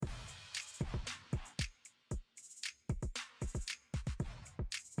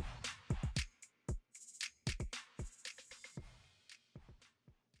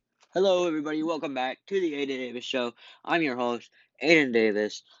Hello, everybody. Welcome back to the Aiden Davis Show. I'm your host, Aiden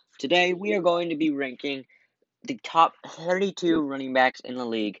Davis. Today, we are going to be ranking the top 32 running backs in the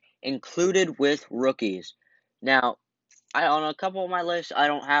league, included with rookies. Now, on a couple of my lists, I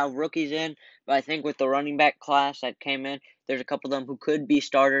don't have rookies in, but I think with the running back class that came in, there's a couple of them who could be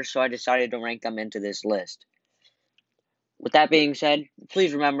starters, so I decided to rank them into this list. With that being said,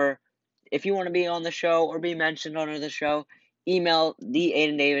 please remember, if you want to be on the show or be mentioned on the show, email the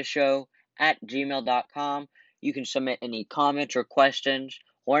Aiden Davis Show at gmail.com. You can submit any comments or questions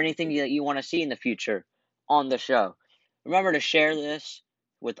or anything that you want to see in the future on the show. Remember to share this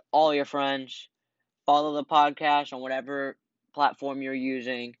with all your friends. Follow the podcast on whatever platform you're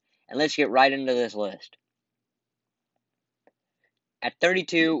using. And let's get right into this list. At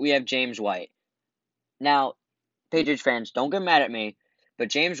 32, we have James White. Now, Patriots fans, don't get mad at me, but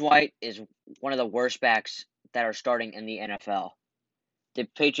James White is one of the worst backs that are starting in the NFL. The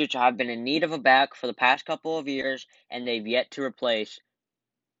Patriots have been in need of a back for the past couple of years, and they've yet to replace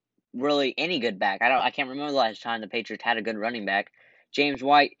really any good back. I can't remember the last time the Patriots had a good running back. James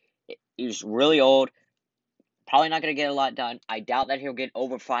White is really old, probably not going to get a lot done. I doubt that he'll get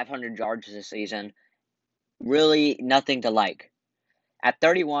over 500 yards this season. Really nothing to like. At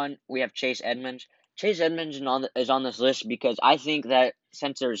 31, we have Chase Edmonds. Chase Edmonds is on this list because I think that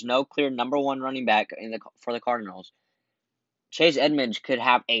since there's no clear number one running back for the Cardinals, Chase Edmonds could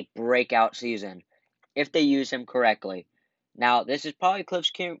have a breakout season if they use him correctly. Now, this is probably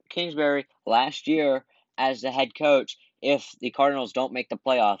Cliff Kingsbury last year as the head coach if the Cardinals don't make the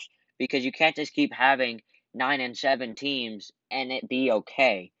playoffs, because you can't just keep having 9-7 teams and it be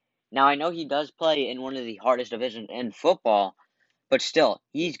okay. Now, I know he does play in one of the hardest divisions in football, but still,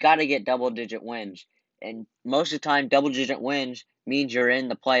 he's got to get double-digit wins. And most of the time, double-digit wins means you're in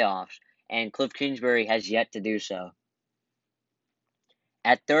the playoffs. And Cliff Kingsbury has yet to do so.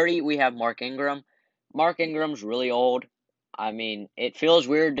 At 30, we have Mark Ingram. Mark Ingram's really old. I mean, it feels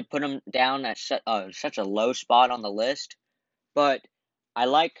weird to put him down at such a low spot on the list. But I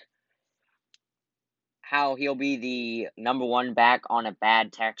like how he'll be the number one back on a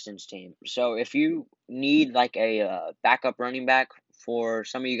bad Texans team. So if you need like a backup running back for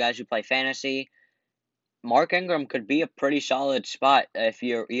some of you guys who play fantasy, Mark Ingram could be a pretty solid spot if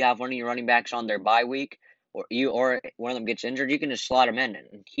you have one of your running backs on their bye week, or one of them gets injured. You can just slot him in,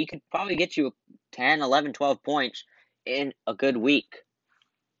 and he could probably get you 10, 11, 12 points in a good week.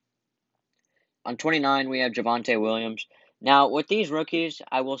 On 29, we have Javonte Williams. Now, with these rookies,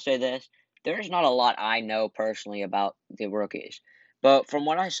 I will say this. There's not a lot I know personally about the rookies. But from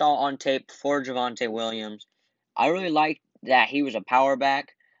what I saw on tape for Javonte Williams, I really liked that he was a power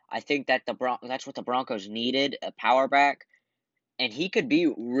back. I think that that's what the Broncos needed, a power back. And he could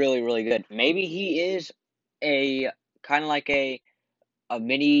be really, really good. Maybe he is a kind of like a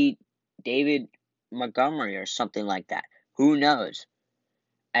mini David Montgomery or something like that. Who knows?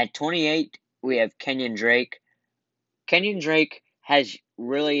 At 28, we have Kenyon Drake. Kenyon Drake has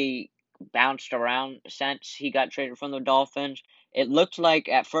really bounced around since he got traded from the Dolphins. It looked like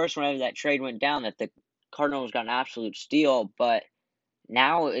at first, whenever that trade went down, that the Cardinals got an absolute steal, but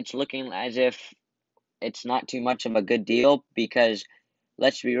now it's looking as if it's not too much of a good deal because,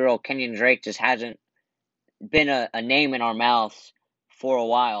 let's be real, Kenyon Drake just hasn't been a name in our mouths for a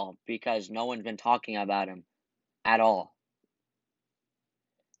while because no one's been talking about him at all.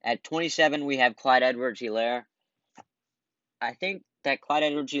 At 27, we have Clyde Edwards-Helaire. I think that Clyde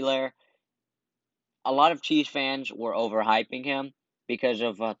Edwards-Helaire, a lot of Chiefs fans were overhyping him because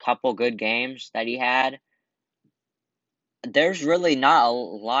of a couple good games that he had. There's really not a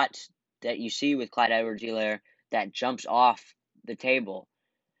lot that you see with Clyde Edwards-Helaire that jumps off the table.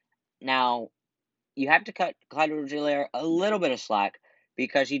 Now, you have to cut Clyde Edwards-Helaire a little bit of slack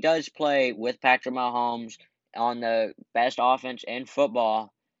because he does play with Patrick Mahomes on the best offense in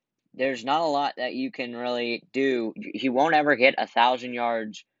football. There's not a lot that you can really do. He won't ever hit 1,000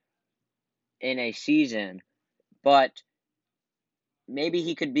 yards in a season, but maybe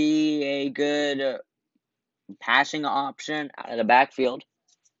he could be a good passing option out of the backfield.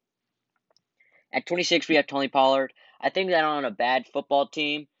 At 26, we have Tony Pollard. I think that on a bad football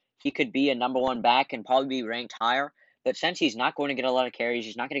team, he could be a number one back and probably be ranked higher. But since he's not going to get a lot of carries,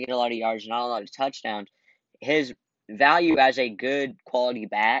 he's not going to get a lot of yards, not a lot of touchdowns, his value as a good quality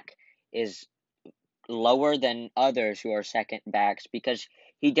back is lower than others who are second backs because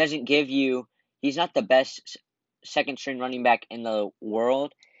he doesn't give you, he's not the best second string running back in the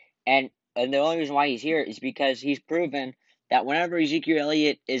world. And the only reason why he's here is because he's proven that whenever Ezekiel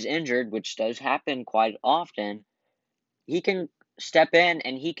Elliott is injured, which does happen quite often, he can step in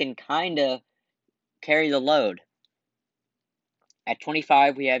and he can kind of carry the load. At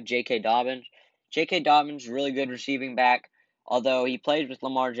 25, we have J.K. Dobbins. J.K. Dobbins, really good receiving back, although he plays with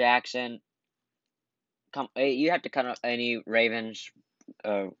Lamar Jackson. You have to cut any Ravens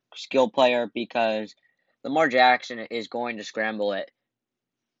skill player because Lamar Jackson is going to scramble it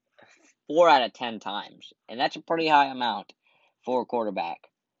 4 out of 10 times, and that's a pretty high amount for a quarterback.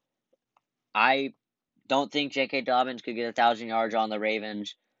 I don't think J.K. Dobbins could get 1,000 yards on the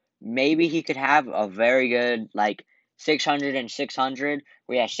Ravens. Maybe he could have a very good, 600 and 600,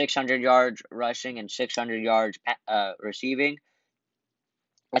 where he has 600 yards rushing and 600 yards receiving.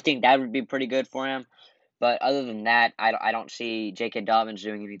 I think that would be pretty good for him. But other than that, I don't see J.K. Dobbins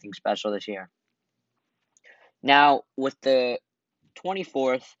doing anything special this year. Now, with the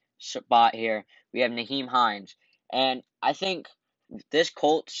 24th spot here, we have Nyheim Hines. And I think this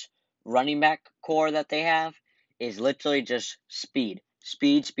Colts running back core that they have is literally just speed.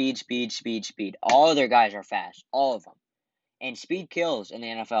 Speed, speed, speed, speed, speed. All of their guys are fast. All of them. And speed kills in the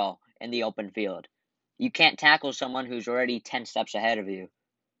NFL in the open field. You can't tackle someone who's already 10 steps ahead of you.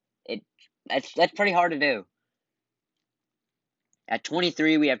 That's pretty hard to do. At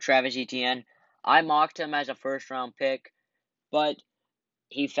 23, we have Travis Etienne. I mocked him as a first-round pick, but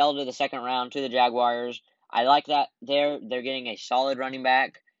he fell to the second round to the Jaguars. I like that they're getting a solid running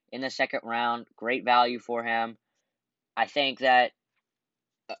back in the second round. Great value for him. I think that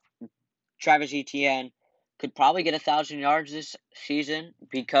Travis Etienne could probably get 1,000 yards this season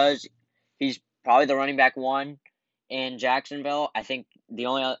because he's probably the running back one in Jacksonville. I think the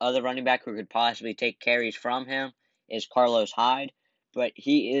only other running back who could possibly take carries from him is Carlos Hyde, but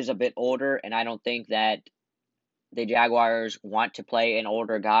he is a bit older, and I don't think that the Jaguars want to play an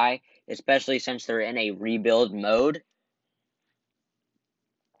older guy, especially since they're in a rebuild mode.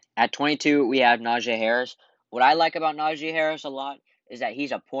 At 22, we have Najee Harris. What I like about Najee Harris a lot is that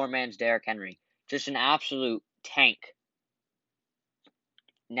he's a poor man's Derrick Henry. Just an absolute tank.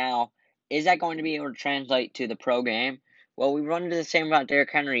 Now, is that going to be able to translate to the pro game? Well, we run into the same about Derrick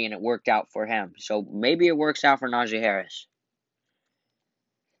Henry, and it worked out for him. So maybe it works out for Najee Harris.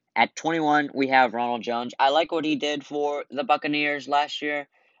 At 21, we have Ronald Jones. I like what he did for the Buccaneers last year.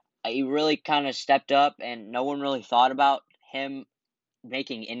 He really kind of stepped up, and no one really thought about him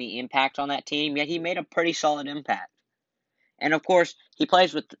making any impact on that team, yet he made a pretty solid impact. And of course, he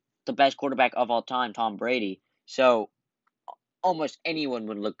plays with the best quarterback of all time, Tom Brady. So almost anyone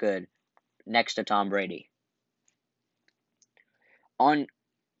would look good next to Tom Brady. On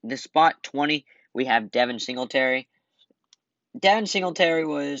the spot 20, we have Devin Singletary. Devin Singletary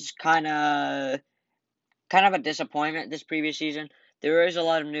was kind of a disappointment this previous season. There is a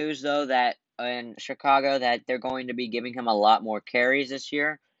lot of news, though, that in Chicago that they're going to be giving him a lot more carries this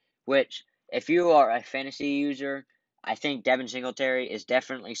year, which, if you are a fantasy user, I think Devin Singletary is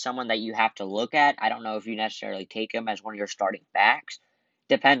definitely someone that you have to look at. I don't know if you necessarily take him as one of your starting backs.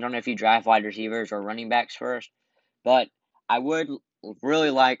 Depends on if you draft wide receivers or running backs first. But I would really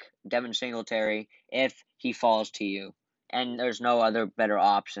like Devin Singletary if he falls to you, and there's no other better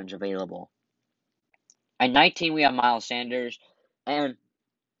options available. At 19, we have Miles Sanders, and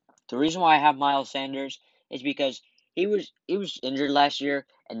the reason why I have Miles Sanders is because he was injured last year,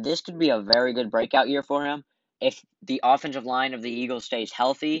 and this could be a very good breakout year for him if the offensive line of the Eagles stays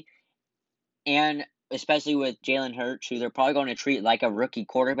healthy, and especially with Jalen Hurts, who they're probably going to treat like a rookie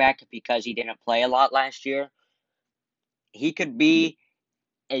quarterback because he didn't play a lot last year. He could be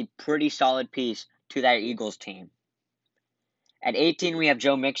a pretty solid piece to that Eagles team. At 18, we have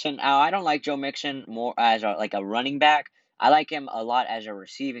Joe Mixon. Now, I don't like Joe Mixon more as a running back. I like him a lot as a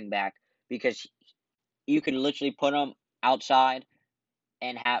receiving back because you can literally put him outside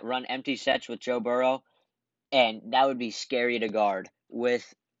and run empty sets with Joe Burrow, and that would be scary to guard.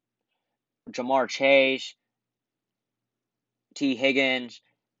 With Jamar Chase, T. Higgins,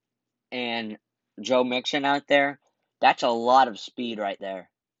 and Joe Mixon out there, that's a lot of speed right there.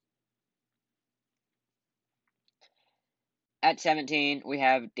 At 17, we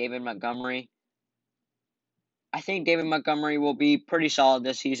have David Montgomery. I think David Montgomery will be pretty solid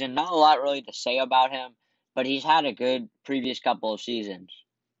this season. Not a lot really to say about him, but he's had a good previous couple of seasons.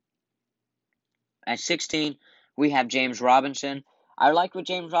 At 16, we have James Robinson. I liked what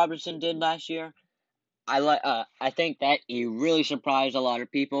James Robinson did last year. I think that he really surprised a lot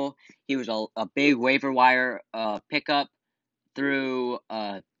of people. He was a big waiver wire pickup through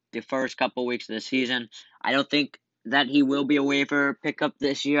the first couple weeks of the season. I don't think that he will be a waiver pickup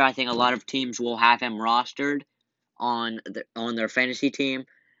this year. I think a lot of teams will have him rostered on their fantasy team.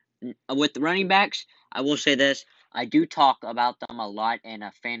 With the running backs, I will say this. I do talk about them a lot in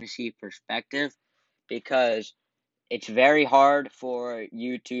a fantasy perspective because it's very hard for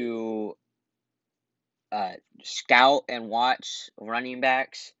you to scout and watch running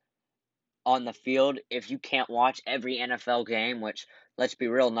backs on the field if you can't watch every NFL game, which, let's be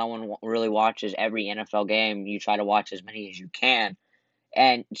real, no one really watches every NFL game. You try to watch as many as you can.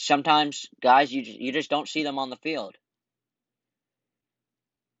 And sometimes, guys, you just don't see them on the field.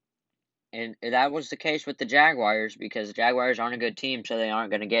 And that was the case with the Jaguars because the Jaguars aren't a good team, so they aren't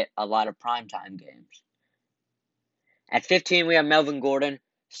going to get a lot of primetime games. At 15, we have Melvin Gordon.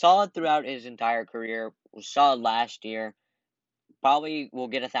 Solid throughout his entire career. Was solid last year. Probably will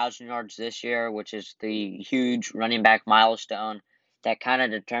get 1,000 yards this year, which is the huge running back milestone that kind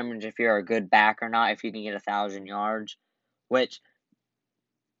of determines if you're a good back or not, if you can get 1,000 yards, which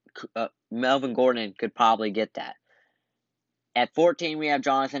Melvin Gordon could probably get that. At 14, we have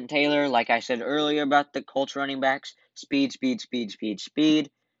Jonathan Taylor. Like I said earlier about the Colts running backs, speed, speed, speed, speed,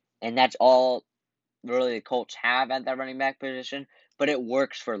 speed. And that's all really the Colts have at that running back position. But it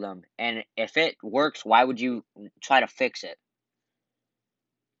works for them. And if it works, why would you try to fix it?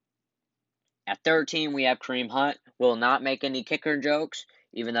 At 13, we have Kareem Hunt. Will not make any kicker jokes,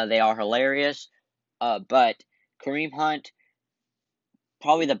 even though they are hilarious. But Kareem Hunt,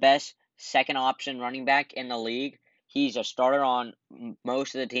 probably the best second option running back in the league. He's a starter on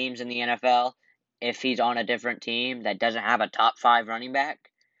most of the teams in the NFL. If he's on a different team that doesn't have a top 5 running back,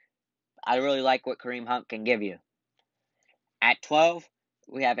 I really like what Kareem Hunt can give you. At 12,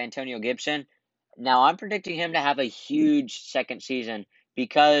 we have Antonio Gibson. Now, I'm predicting him to have a huge second season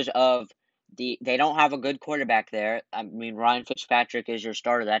because of they don't have a good quarterback there. I mean, Ryan Fitzpatrick is your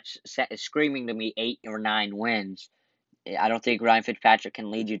starter. That's screaming to me 8 or 9 wins. I don't think Ryan Fitzpatrick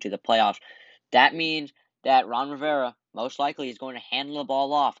can lead you to the playoffs. That means that Ron Rivera most likely is going to hand the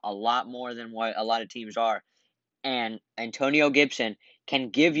ball off a lot more than what a lot of teams are. And Antonio Gibson can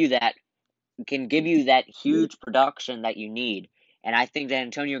give you that huge production that you need. And I think that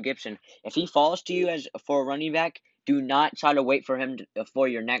Antonio Gibson, if he falls to you as for a running back, do not try to wait for him for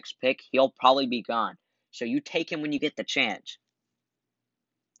your next pick. He'll probably be gone. So you take him when you get the chance.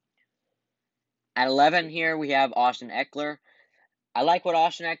 At 11 here, we have Austin Eckler. I like what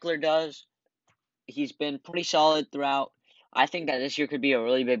Austin Eckler does. He's been pretty solid throughout. I think that this year could be a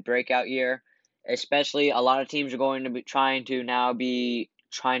really big breakout year, especially a lot of teams are going to be trying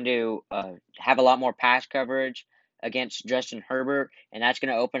to have a lot more pass coverage against Justin Herbert, and that's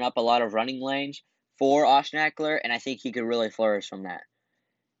going to open up a lot of running lanes for Austin Eckler, and I think he could really flourish from that.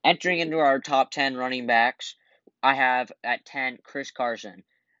 Entering into our top 10 running backs, I have at 10 Chris Carson.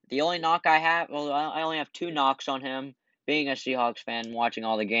 The only knock I have, well, I only have 2 knocks on him, being a Seahawks fan and watching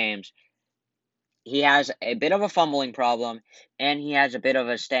all the games. He has a bit of a fumbling problem, and he has a bit of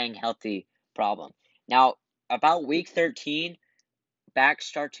a staying healthy problem. Now, about week 13, backs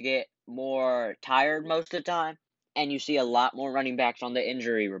start to get more tired most of the time, and you see a lot more running backs on the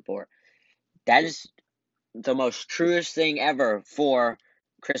injury report. That is the most truest thing ever for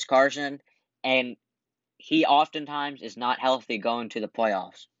Chris Carson, and he oftentimes is not healthy going to the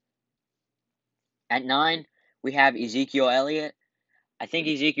playoffs. At 9, we have Ezekiel Elliott. I think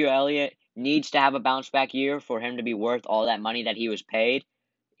Ezekiel Elliott needs to have a bounce back year for him to be worth all that money that he was paid.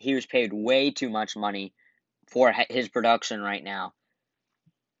 He was paid way too much money for his production right now.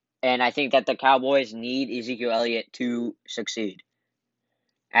 And I think that the Cowboys need Ezekiel Elliott to succeed.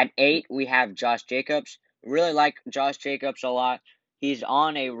 At 8, we have Josh Jacobs. Really like Josh Jacobs a lot. He's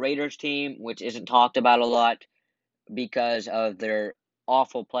on a Raiders team, which isn't talked about a lot because of their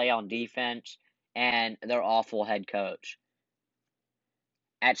awful play on defense and their awful head coach.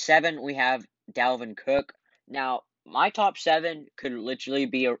 At 7, we have Dalvin Cook. Now, my top 7 could literally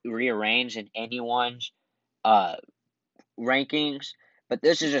be rearranged in anyone's rankings, but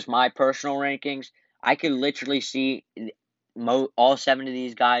this is just my personal rankings. I could literally see all 7 of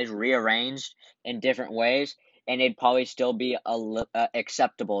these guys rearranged in different ways, and it'd probably still be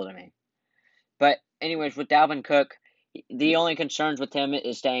acceptable to me. But anyways, with Dalvin Cook, the only concerns with him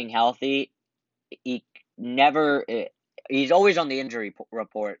is staying healthy. He's always on the injury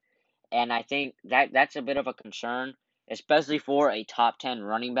report, and I think that's a bit of a concern, especially for a top 10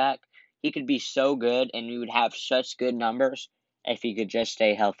 running back. He could be so good, and he would have such good numbers if he could just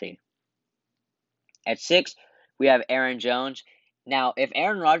stay healthy. At 6, we have Aaron Jones. Now, if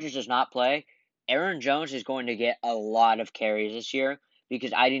Aaron Rodgers does not play, Aaron Jones is going to get a lot of carries this year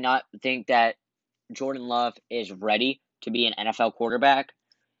because I do not think that Jordan Love is ready to be an NFL quarterback,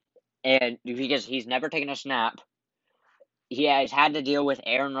 and because he's never taken a snap, he has had to deal with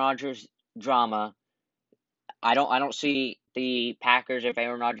Aaron Rodgers drama. I don't see the Packers, if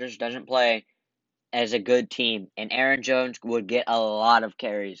Aaron Rodgers doesn't play, as a good team, and Aaron Jones would get a lot of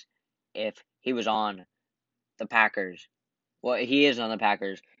carries if he was on the Packers. Well, he is on the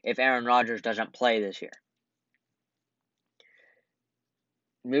Packers if Aaron Rodgers doesn't play this year.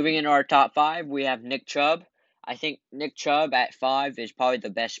 Moving into our top 5, we have Nick Chubb. I think Nick Chubb at 5 is probably the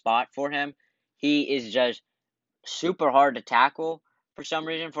best spot for him. He is just super hard to tackle for some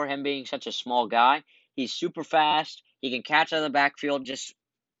reason for him being such a small guy. He's super fast. He can catch out of the backfield. Just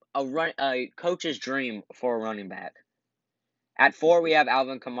a coach's dream for a running back. At 4, we have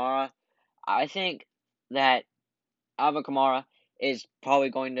Alvin Kamara. I think that Alvin Kamara is probably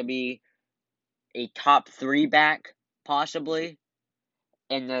going to be a top 3 back, possibly,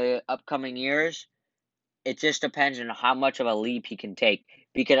 in the upcoming years. It just depends on how much of a leap he can take.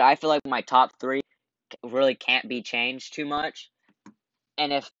 Because I feel like my top 3 really can't be changed too much.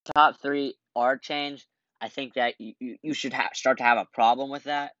 And if top 3 are changed, I think that you should start to have a problem with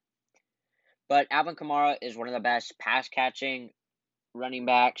that. But Alvin Kamara is one of the best pass catching running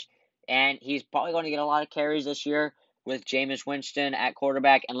backs, and he's probably going to get a lot of carries this year with Jameis Winston at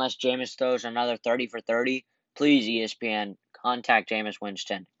quarterback, unless Jameis throws another 30 for 30. Please, ESPN, contact Jameis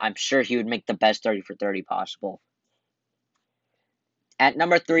Winston. I'm sure he would make the best 30 for 30 possible. At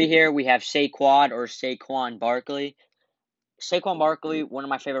number 3 here, we have Saquon Barkley. Saquon Barkley, one of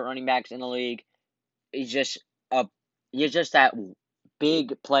my favorite running backs in the league. He's just that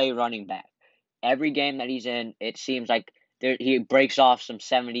big play running back. Every game that he's in, it seems like he breaks off some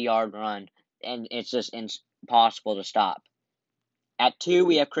 70-yard run, and it's just impossible to stop. At 2,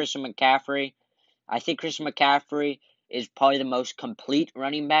 we have Christian McCaffrey. I think Christian McCaffrey is probably the most complete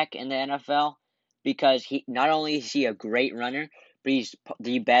running back in the NFL because he not only is he a great runner, but he's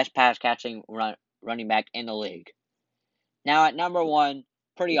the best pass-catching running back in the league. Now at number 1,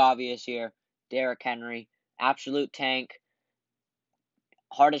 pretty obvious here, Derrick Henry, absolute tank.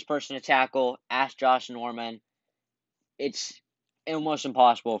 Hardest person to tackle, ask Josh Norman. It's almost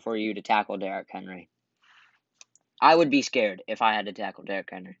impossible for you to tackle Derrick Henry. I would be scared if I had to tackle Derrick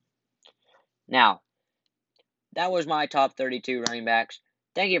Henry. Now, that was my top 32 running backs.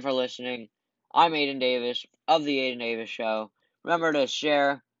 Thank you for listening. I'm Aiden Davis of The Aiden Davis Show. Remember to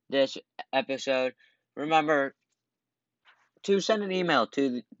share this episode. Remember to send an email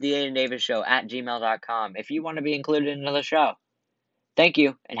to The Aiden Davis Show at gmail.com if you want to be included in the show. Thank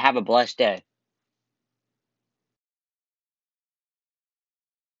you, and have a blessed day.